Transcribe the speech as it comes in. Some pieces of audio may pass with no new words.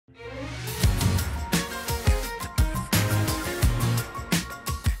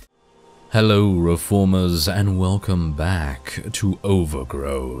Hello Reformers and welcome back to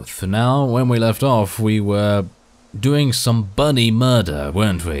Overgrowth. Now, when we left off, we were doing some bunny murder,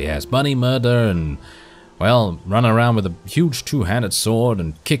 weren't we? Yes, bunny murder and, well, running around with a huge two-handed sword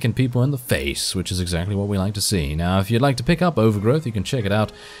and kicking people in the face, which is exactly what we like to see. Now, if you'd like to pick up Overgrowth, you can check it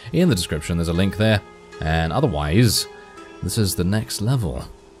out in the description. There's a link there. And otherwise, this is the next level.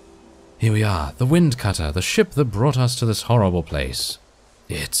 Here we are, the Wind Cutter, the ship that brought us to this horrible place.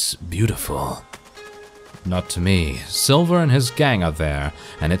 It's beautiful. Not to me. Silver and his gang are there,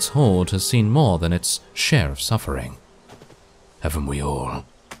 and its hold has seen more than its share of suffering. Haven't we all?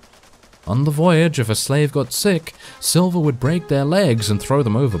 On the voyage, if a slave got sick, Silver would break their legs and throw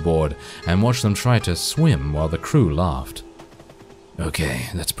them overboard, and watch them try to swim while the crew laughed. Okay,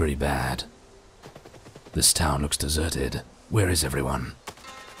 that's pretty bad. This town looks deserted. Where is everyone?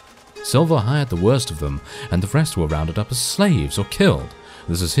 Silver hired the worst of them, and the rest were rounded up as slaves or killed.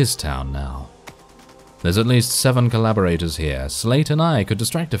 This is his town now. There's at least 7 collaborators here. Slate and I could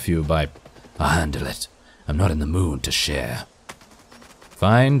distract a few by... I'll handle it. I'm not in the mood to share.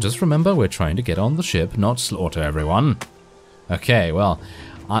 Fine, just remember we're trying to get on the ship, not slaughter everyone. Okay, well,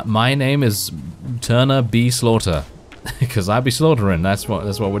 my name is Turner B. Slaughter. Because I be slaughtering, that's what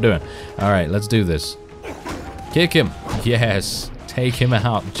we're doing. Alright, let's do this. Kick him! Yes! Take him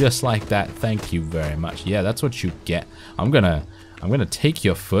out, just like that. Thank you very much. Yeah, that's what you get. I'm gonna take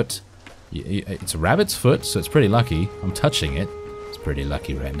your foot. It's a rabbit's foot, so it's pretty lucky. I'm touching it. It's pretty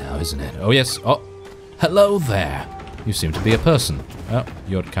lucky right now, isn't it? Oh, yes. Oh, hello there. You seem to be a person. Oh,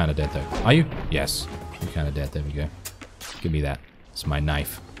 you're kind of dead, though. Are you? Yes. You're kind of dead. There we go. Give me that. It's my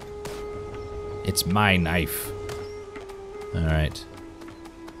knife. It's my knife. All right.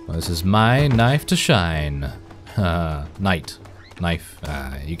 Well, this is my knife to shine. Knight. Knife.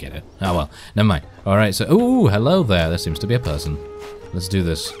 You get it. Oh, well. Never mind. All right, so... Ooh, hello there. There seems to be a person. Let's do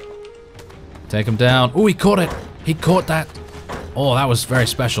this. Take him down. Ooh, he caught it. He caught that. Oh, that was very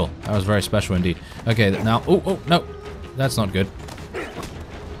special. That was very special indeed. Okay, now... Oh, no. That's not good.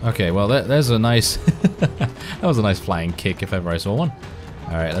 Okay, well, there's a nice... That was a nice flying kick if ever I saw one.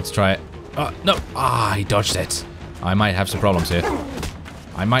 All right, let's try it. Oh, no. Ah, he dodged it. I might have some problems here.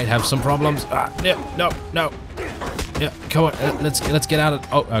 I might have some problems. No. Yeah, come on. Let's get out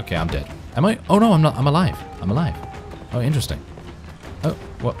of... Oh, okay, I'm dead. Am I? Oh, no, I'm not. I'm alive. I'm alive. Oh, interesting. Oh,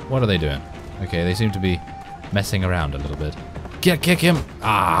 what are they doing? Okay, they seem to be messing around a little bit. Kick him!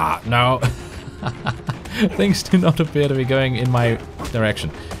 Ah, no. Things do not appear to be going in my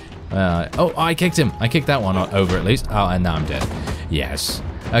direction. Oh, I kicked him. I kicked that one over at least. Oh, and now I'm dead. Yes.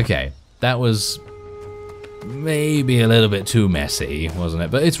 Okay, that was maybe a little bit too messy, wasn't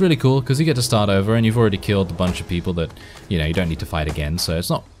it? But it's really cool because you get to start over and you've already killed a bunch of people that, you know, you don't need to fight again. So it's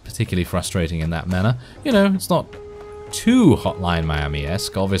not particularly frustrating in that manner. You know, it's not too Hotline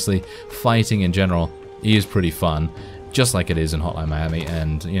Miami-esque. Obviously, fighting in general is pretty fun, just like it is in Hotline Miami,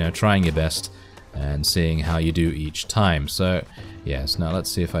 and, you know, trying your best and seeing how you do each time. So, yes, now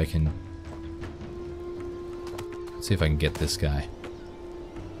let's see if I can... get this guy.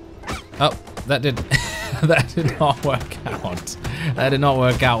 Oh, that did... that did not work out. That did not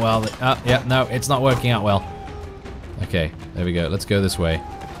work out well. Yeah, no, it's not working out well. Okay, there we go. Let's go this way.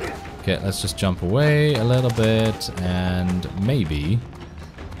 Okay, let's just jump away a little bit, and maybe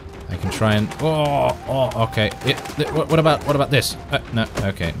I can try and... Oh, okay. What about this? No,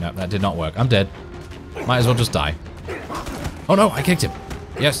 okay, no, that did not work. I'm dead. Might as well just die. Oh no, I kicked him.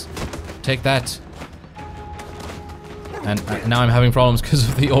 Yes, take that. And now I'm having problems because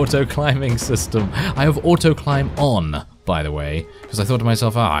of the auto-climbing system. I have auto-climb on, by the way, because I thought to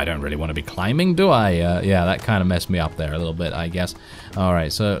myself, I don't really want to be climbing, do I? Yeah, that kind of messed me up there a little bit, I guess.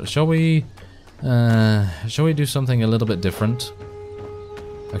 Alright, so shall we do something a little bit different?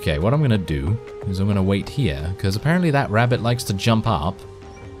 Okay, what I'm going to do is I'm going to wait here, because apparently that rabbit likes to jump up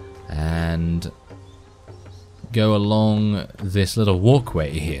and go along this little walkway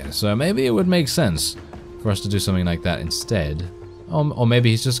here. So maybe it would make sense for us to do something like that instead. Or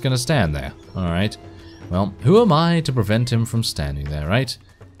maybe he's just going to stand there. Alright. Well, who am I to prevent him from standing there, right?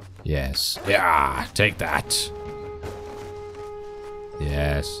 Yes. Yeah, take that.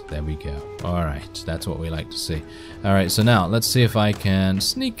 Yes, there we go. Alright, that's what we like to see. Alright, so now, let's see if I can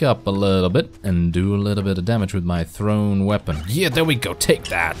sneak up a little bit and do a little bit of damage with my thrown weapon. Yeah, there we go, take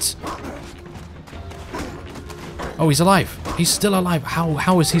that! Oh, he's alive! He's still alive!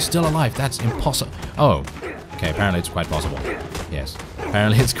 How is he still alive? That's impossible. Oh, okay, apparently it's quite possible. Yes,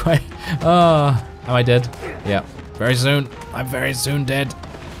 apparently it's quite... am I dead? Yeah, very soon. I'm very soon dead.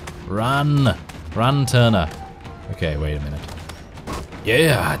 Run! Run, Turner. Okay, wait a minute.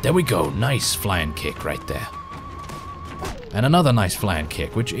 Yeah, there we go. Nice flying kick right there. And another nice flying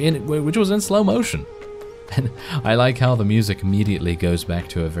kick, which was in slow motion. And I like how the music immediately goes back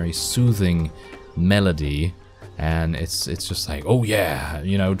to a very soothing melody. And it's just like, oh yeah,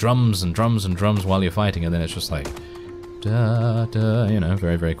 you know, drums and drums and drums while you're fighting. And then it's just like, da, da, you know,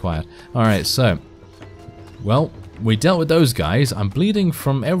 very, very quiet. Alright, so, well, we dealt with those guys. I'm bleeding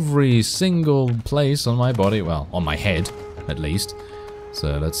from every single place on my body. Well, on my head, at least.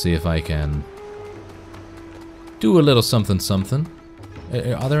 So let's see if I can do a little something something.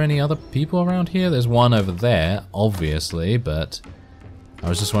 Are there any other people around here? There's one over there, obviously, but I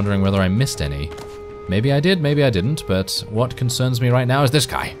was just wondering whether I missed any. Maybe I did, maybe I didn't, but what concerns me right now is this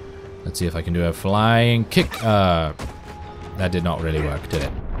guy. Let's see if I can do a flying kick. That did not really work, did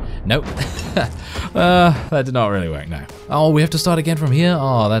it? Nope. That did not really work, no. Oh, we have to start again from here?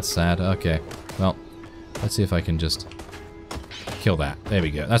 Oh, that's sad. Okay. Well, let's see if I can just kill that. There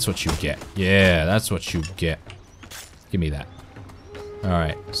we go. That's what you get. Yeah, that's what you get. Give me that.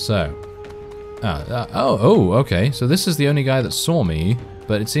 Alright, so... okay. So this is the only guy that saw me,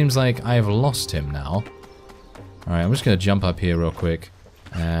 but it seems like I've lost him now. Alright, I'm just going to jump up here real quick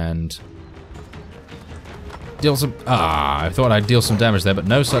and deal some... I thought I'd deal some damage there, but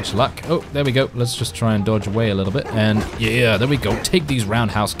no such luck. Oh, there we go. Let's just try and dodge away a little bit. And yeah, there we go. Take these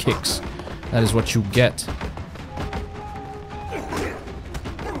roundhouse kicks. That is what you get.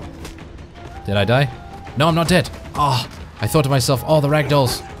 Did I die? No, I'm not dead. Oh, I thought to myself, oh, the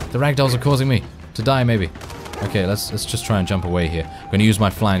ragdolls. The ragdolls are causing me to die, maybe. Okay, let's just try and jump away here. I'm going to use my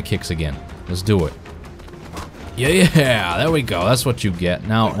flying kicks again. Let's do it. Yeah, there we go. That's what you get.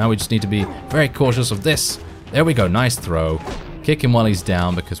 Now we just need to be very cautious of this. There we go. Nice throw. Kick him while he's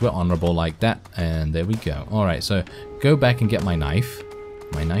down because we're honorable like that. And there we go. All right, so go back and get my knife.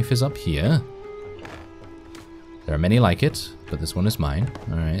 My knife is up here. There are many like it, but this one is mine.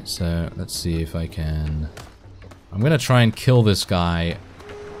 All right, so let's see if I can... I'm going to try and kill this guy,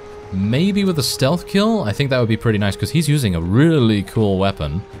 maybe with a stealth kill. I think that would be pretty nice, because he's using a really cool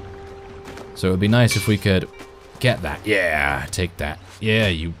weapon. So it would be nice if we could get that. Yeah, take that. Yeah,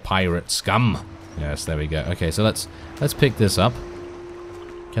 you pirate scum. Yes, there we go. Okay, so let's pick this up.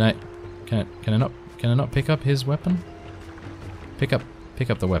 Can I not pick up his weapon? Pick up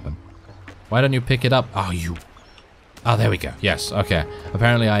the weapon. Why don't you pick it up? Oh, you... Oh, there we go. Yes, okay.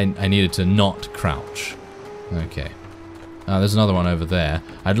 Apparently I needed to not crouch. Okay. There's another one over there.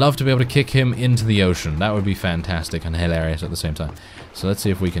 I'd love to be able to kick him into the ocean. That would be fantastic and hilarious at the same time. So let's see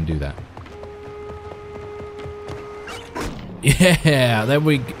if we can do that. Yeah, there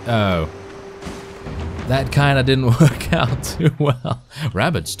we go. Oh. That kind of didn't work out too well.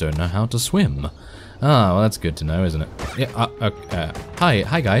 Rabbits don't know how to swim. Ah, well, that's good to know, isn't it? Yeah,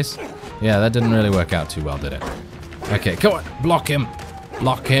 hi guys. Yeah, that didn't really work out too well, did it? Okay, come on, block him.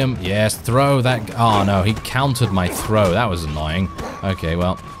 Block him. Yes, throw that. Oh no, he countered my throw. That was annoying. Okay,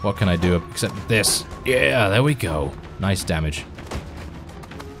 well, what can I do except this? Yeah, there we go. Nice damage.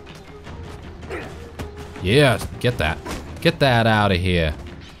 Yeah, get that. Get that out of here.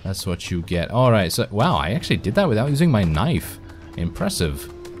 That's what you get. Alright, so, wow, I actually did that without using my knife. Impressive.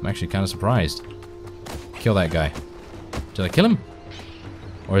 I'm actually kind of surprised. Kill that guy. Did I kill him?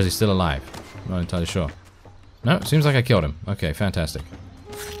 Or is he still alive? I'm not entirely sure. No, it seems like I killed him. Okay, fantastic.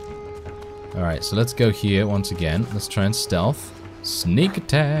 Alright, so let's go here once again. Let's try and stealth. Sneak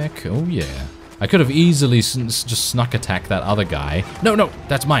attack. Oh, yeah. I could have easily just snuck attack that other guy. No, no,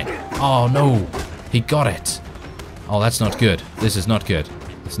 that's mine. Oh, no. He got it. Oh, that's not good. This is not good.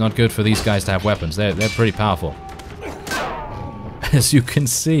 It's not good for these guys to have weapons. They're pretty powerful. As you can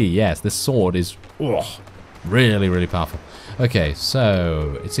see, yes, this sword is really, really powerful. Okay,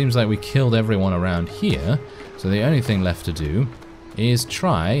 so it seems like we killed everyone around here. So the only thing left to do is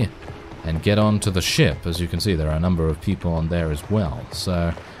try and get onto the ship. As you can see, there are a number of people on there as well.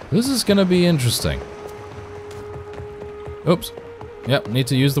 So this is going to be interesting. Oops. Yep, need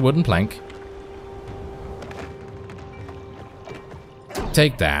to use the wooden plank.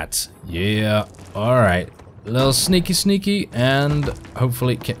 Take that. Yeah. Alright. A little sneaky sneaky, and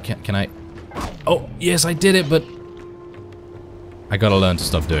hopefully... Can I... Oh, yes, I did it, but... I gotta learn to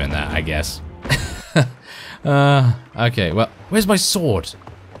stop doing that, I guess. Okay, well, where's my sword?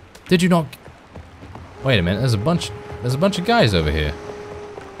 Did you not... Wait a minute, there's a bunch of guys over here.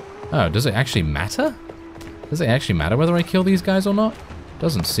 Oh, does it actually matter? Does it actually matter whether I kill these guys or not?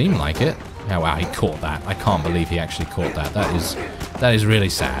 Doesn't seem like it. Oh, wow, he caught that. I can't believe he actually caught that. That is really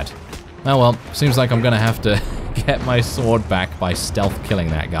sad. Oh well, seems like I'm gonna have to get my sword back by stealth killing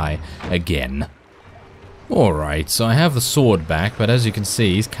that guy again. Alright, so I have the sword back, but as you can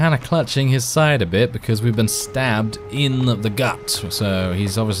see, he's kind of clutching his side a bit because we've been stabbed in the gut. So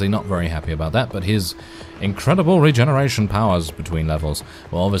he's obviously not very happy about that, but his incredible regeneration powers between levels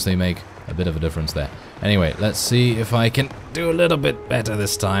will obviously make a bit of a difference there. Anyway, let's see if I can do a little bit better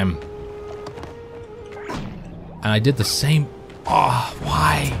this time. And I did the same... Oh,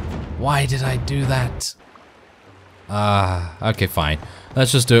 why? Why did I do that? Okay, fine.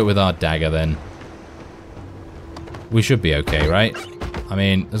 Let's just do it with our dagger then. We should be okay, right? I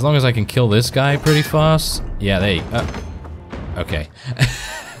mean, as long as I can kill this guy pretty fast. Yeah, there you go. Okay.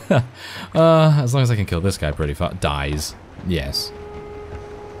 As long as I can kill this guy pretty fast. Dies. Yes.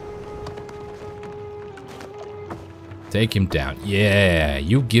 Take him down. Yeah,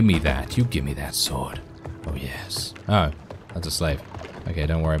 you give me that. You give me that sword. Oh, yes. Oh, that's a slave. Okay,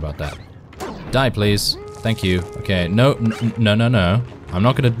 don't worry about that. Die, please. Thank you. Okay, no. I'm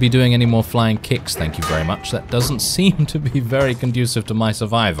not going to be doing any more flying kicks, thank you very much. That doesn't seem to be very conducive to my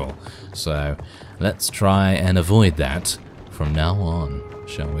survival. So, let's try and avoid that from now on,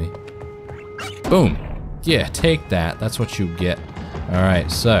 shall we? Boom! Yeah, take that. That's what you get.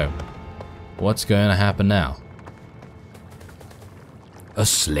 Alright, so, what's going to happen now? A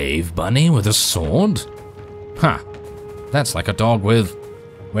slave bunny with a sword? Huh. That's like a dog with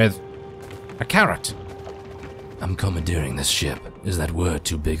a carrot. I'm commandeering this ship. Is that word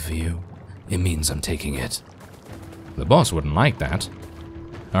too big for you? It means I'm taking it. The boss wouldn't like that.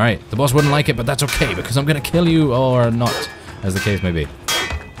 Alright, the boss wouldn't like it, but that's okay, because I'm gonna kill you, or not, as the case may be.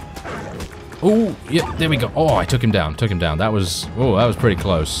 Oh, yeah, there we go. Oh, I took him down, That was pretty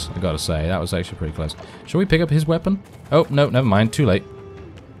close, I gotta say. That was actually pretty close. Shall we pick up his weapon? Oh, no, never mind, too late.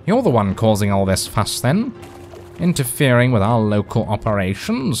 You're the one causing all this fuss, then? Interfering with our local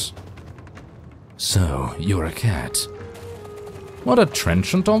operations? So, you're a cat. What a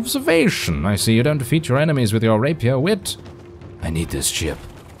trenchant observation. I see you don't defeat your enemies with your rapier wit. I need this ship.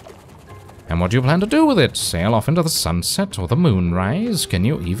 And what do you plan to do with it? Sail off into the sunset or the moonrise? Can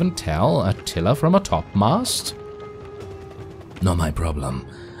you even tell a tiller from a topmast? Not my problem.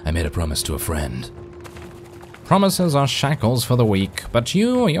 I made a promise to a friend. Promises are shackles for the weak, but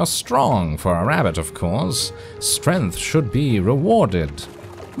you're strong for a rabbit, of course. Strength should be rewarded.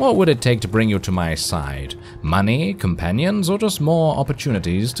 What would it take to bring you to my side? Money, companions, or just more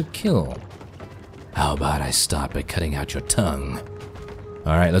opportunities to kill? How about I start by cutting out your tongue?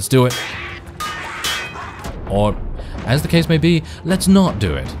 Alright, let's do it. Or, as the case may be, let's not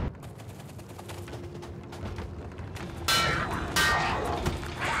do it.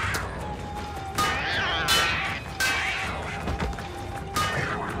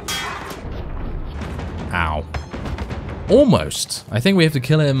 Ow. Almost. I think we have to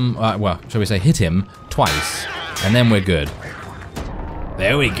kill him, well, shall we say hit him twice, and then we're good.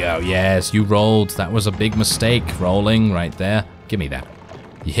 There we go. Yes, you rolled. That was a big mistake, rolling right there. Give me that.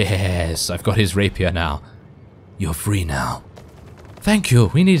 Yes, I've got his rapier now. You're free now. Thank you.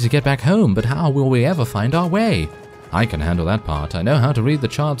 We need to get back home, but how will we ever find our way? I can handle that part. I know how to read the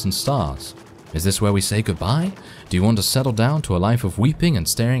charts and stars. Is this where we say goodbye? Do you want to settle down to a life of weeping and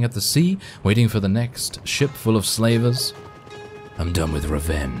staring at the sea, waiting for the next ship full of slavers? I'm done with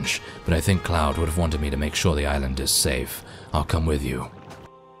revenge, but I think Cloud would have wanted me to make sure the island is safe. I'll come with you.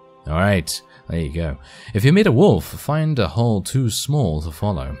 Alright, there you go. If you meet a wolf, find a hole too small to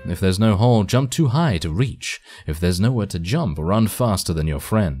follow. If there's no hole, jump too high to reach. If there's nowhere to jump, run faster than your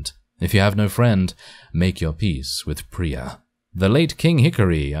friend. If you have no friend, make your peace with Priya. The late King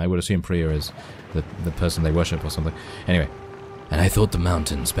Hickory. I would assume Priya is the person they worship or something. Anyway. And I thought the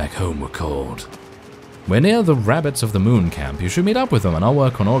mountains back home were cold. We're near the Rabbits of the Moon camp. You should meet up with them and I'll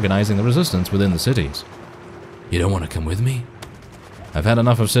work on organizing the resistance within the cities. You don't want to come with me? I've had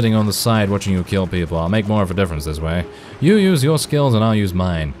enough of sitting on the side watching you kill people. I'll make more of a difference this way. You use your skills and I'll use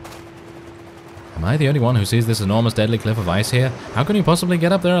mine. Am I the only one who sees this enormous deadly cliff of ice here? How can you possibly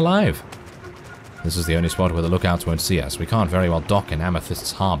get up there alive? This is the only spot where the lookouts won't see us. We can't very well dock in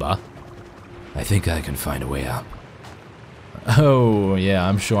Amethyst's harbor. I think I can find a way up. Oh, yeah,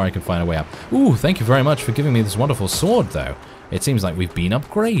 I'm sure I can find a way up. Ooh, thank you very much for giving me this wonderful sword, though. It seems like we've been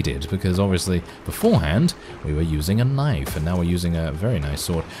upgraded, because obviously, beforehand, we were using a knife, and now we're using a very nice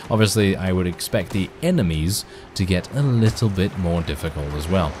sword. Obviously, I would expect the enemies to get a little bit more difficult as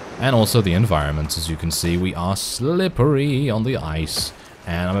well. And also the environments, as you can see, we are slippery on the ice.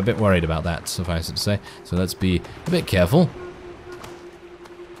 And I'm a bit worried about that, suffice it to say. So let's be a bit careful.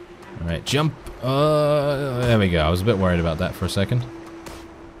 Alright, jump. There we go. I was a bit worried about that for a second.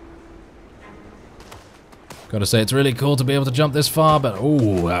 Gotta say, it's really cool to be able to jump this far, but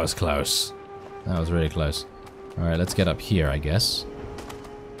ooh, that was close. That was really close. Alright, let's get up here, I guess.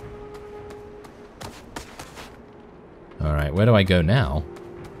 Alright, where do I go now?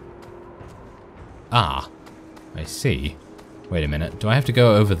 Ah, I see. Wait a minute, do I have to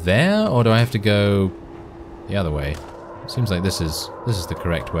go over there, or do I have to go the other way? Seems like this is the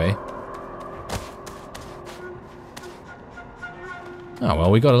correct way. Oh,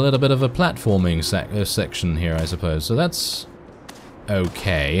 well, we got a little bit of a platforming section here, I suppose, so that's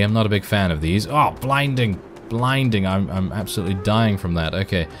okay. I'm not a big fan of these. Oh, blinding! Blinding! I'm absolutely dying from that.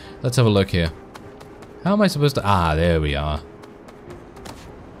 Okay, let's have a look here. How am I supposed to... Ah, there we are.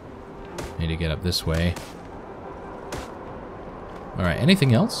 Need to get up this way. Alright,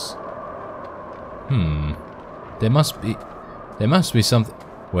 anything else? There must be something...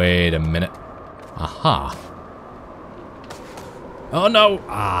 Wait a minute. Aha! Oh no!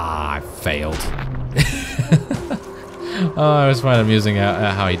 Ah, I failed. Oh, I always find it amusing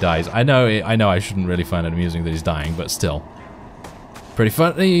how he dies. I know I shouldn't really find it amusing that he's dying, but still. Pretty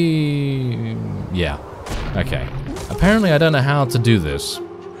funny... Yeah. Okay. Apparently I don't know how to do this.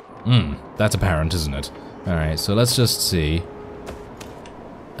 That's apparent, isn't it? Alright, so let's just see.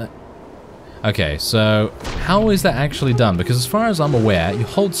 Okay, so how is that actually done? Because as far as I'm aware, you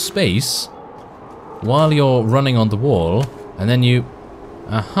hold space while you're running on the wall, and then you...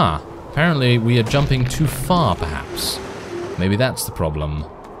 Aha. Apparently we are jumping too far, perhaps. Maybe that's the problem.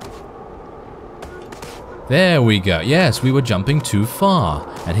 There we go. Yes, we were jumping too far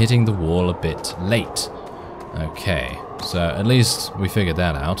and hitting the wall a bit late. Okay, so at least we figured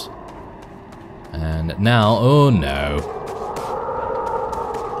that out. And now... Oh, no.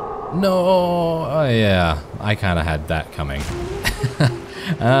 No! Oh, yeah. I kind of had that coming.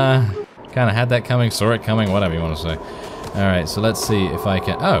 Kind of had that coming, saw it coming, whatever you want to say. Alright, so let's see if I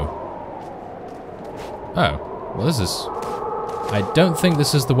can... Oh. Oh. Well, this is... I don't think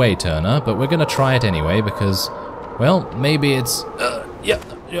this is the way, Turner, but we're going to try it anyway, because... Well, maybe it's... Yeah.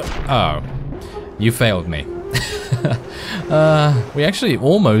 Oh. You failed me. We actually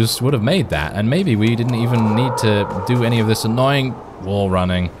almost would have made that, and maybe we didn't even need to do any of this annoying wall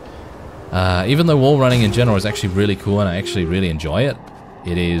running. Even though wall running in general is actually really cool and I actually really enjoy it,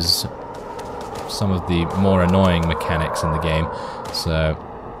 it is some of the more annoying mechanics in the game. So,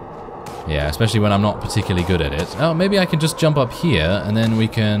 yeah, especially when I'm not particularly good at it. Oh, maybe I can just jump up here and then we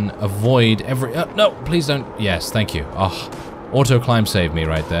can avoid every... Oh, no, please don't... Yes, thank you. Oh, auto climb saved me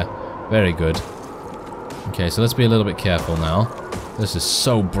right there. Very good. Okay, so let's be a little bit careful now. This is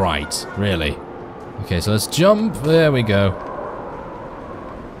so bright, really. Okay, so let's jump. There we go.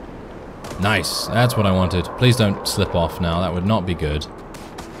 Nice, that's what I wanted. Please don't slip off now, that would not be good.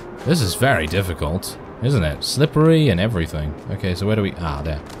 This is very difficult, isn't it? Slippery and everything. Okay, so where do we... Ah,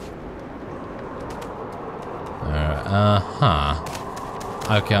 there.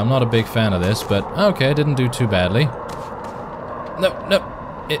 Okay, I'm not a big fan of this, but... Okay, I didn't do too badly. No.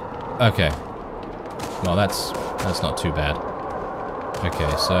 Okay. Well, that's not too bad.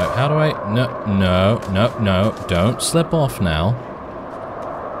 Okay, so how do I... No, don't slip off now.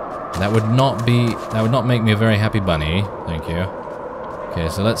 That would not make me a very happy bunny. Thank you. Okay,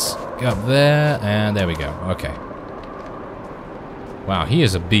 so let's go up there, and there we go. Okay. Wow, he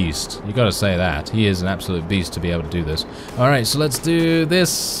is a beast. You gotta say that. He is an absolute beast to be able to do this. Alright, so let's do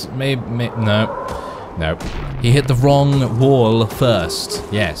this. No. He hit the wrong wall first.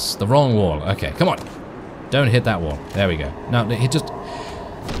 Yes, the wrong wall. Okay, come on. Don't hit that wall. There we go. No, he just...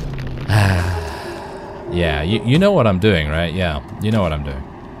 Yeah, you know what I'm doing, right? Yeah, you know what I'm doing.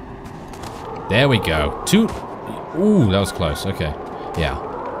 There we go. Ooh, that was close. Okay. Yeah.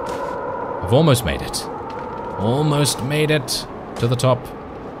 I've almost made it. Almost made it to the top.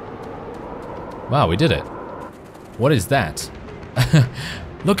 Wow, we did it. What is that?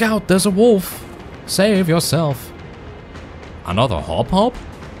 Look out, there's a wolf. Save yourself. Another hop?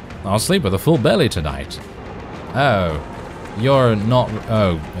 I'll sleep with a full belly tonight. Oh. You're not...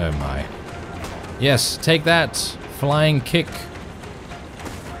 Oh my. Yes, take that. Flying kick.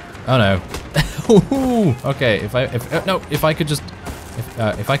 Oh no. Okay, if I could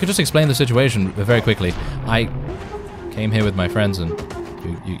just explain the situation very quickly. I came here with my friends and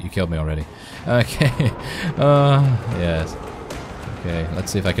you killed me already. Okay. Yes. Okay,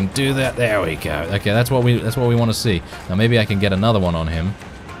 let's see if I can do that. There we go. Okay, that's what we want to see. Now maybe I can get another one on him.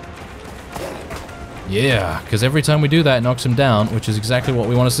 Yeah, because every time we do that, it knocks him down, which is exactly what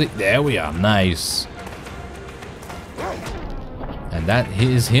we want to see. There we are. Nice. And that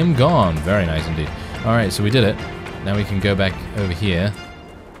is him gone. Very nice indeed. Alright, so we did it. Now we can go back over here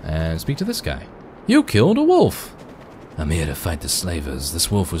and speak to this guy. You killed a wolf. I'm here to fight the slavers. This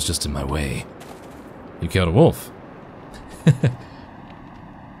wolf was just in my way. You killed a wolf?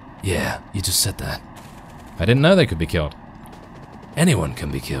 Yeah, you just said that. I didn't know they could be killed. Anyone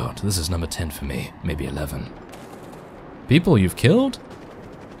can be killed. This is number 10 for me. Maybe 11. People you've killed?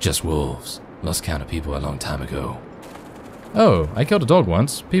 Just wolves. Lost count of people a long time ago. Oh, I killed a dog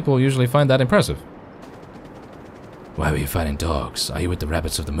once. People usually find that impressive. Why were you fighting dogs? Are you with the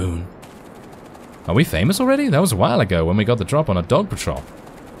rabbits of the moon? Are we famous already? That was a while ago when we got the drop on a dog patrol.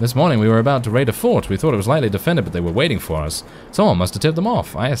 This morning we were about to raid a fort. We thought it was lightly defended, but they were waiting for us. Someone must have tipped them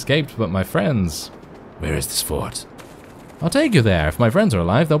off. I escaped, but my friends... Where is this fort? I'll take you there. If my friends are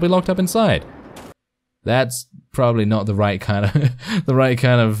alive, they'll be locked up inside. That's probably not the right kind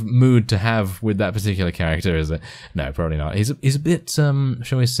of mood to have with that particular character, is it? No, probably not. He's a bit, shall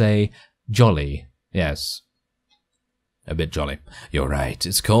we say, jolly. Yes. A bit jolly. You're right.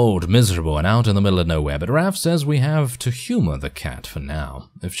 It's cold, miserable, and out in the middle of nowhere, but Raph says we have to humor the cat for now.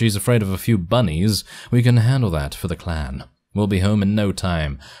 If she's afraid of a few bunnies, we can handle that for the clan. We'll be home in no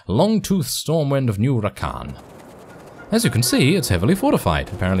time. Longtooth Stormwind of New Rakan. As you can see, it's heavily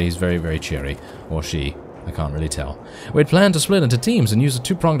fortified. Apparently he's very, very cheery. Or she. I can't really tell. We'd planned to split into teams and use a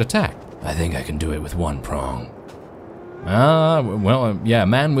two-pronged attack. I think I can do it with one prong. Yeah, a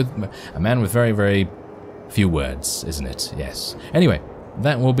man with very, very few words, isn't it? Yes. Anyway,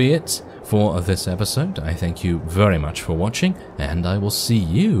 that will be it for this episode. I thank you very much for watching, and I will see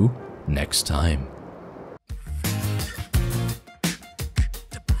you next time.